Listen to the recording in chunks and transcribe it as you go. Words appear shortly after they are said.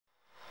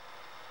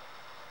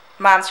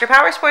Monster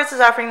Powersports is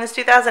offering this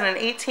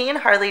 2018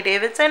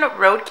 Harley-Davidson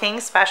Road King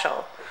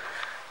Special.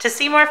 To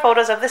see more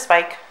photos of this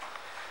bike,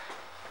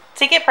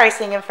 to get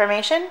pricing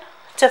information,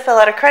 to fill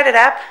out a credit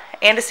app,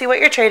 and to see what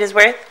your trade is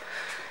worth,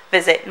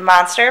 visit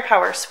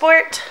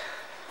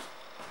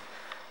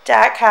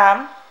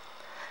monsterpowersport.com.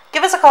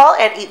 Give us a call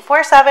at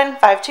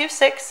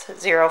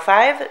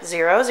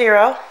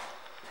 847-526-0500.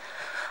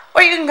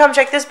 Or you can come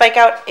check this bike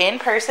out in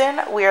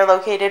person. We are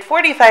located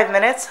 45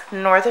 minutes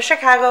north of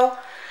Chicago,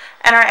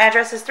 and our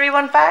address is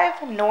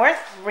 315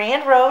 North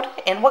Rand Road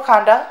in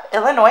Wauconda,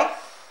 Illinois.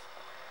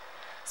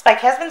 This bike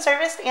has been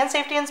serviced and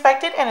safety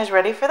inspected and is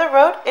ready for the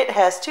road. It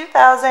has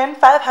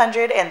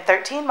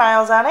 2,513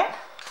 miles on it.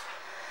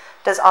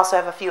 Does also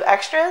have a few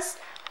extras.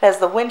 It has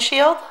the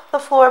windshield, the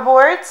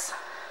floorboards,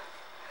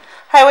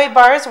 highway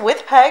bars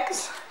with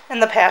pegs,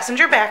 and the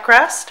passenger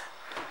backrest.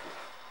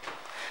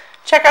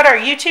 Check out our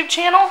YouTube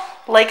channel,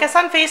 like us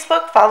on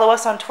Facebook, follow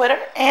us on Twitter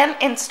and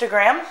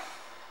Instagram.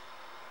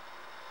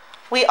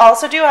 We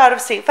also do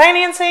out-of-state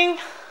financing,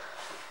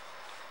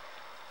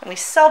 and we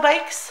sell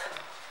bikes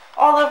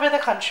all over the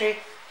country.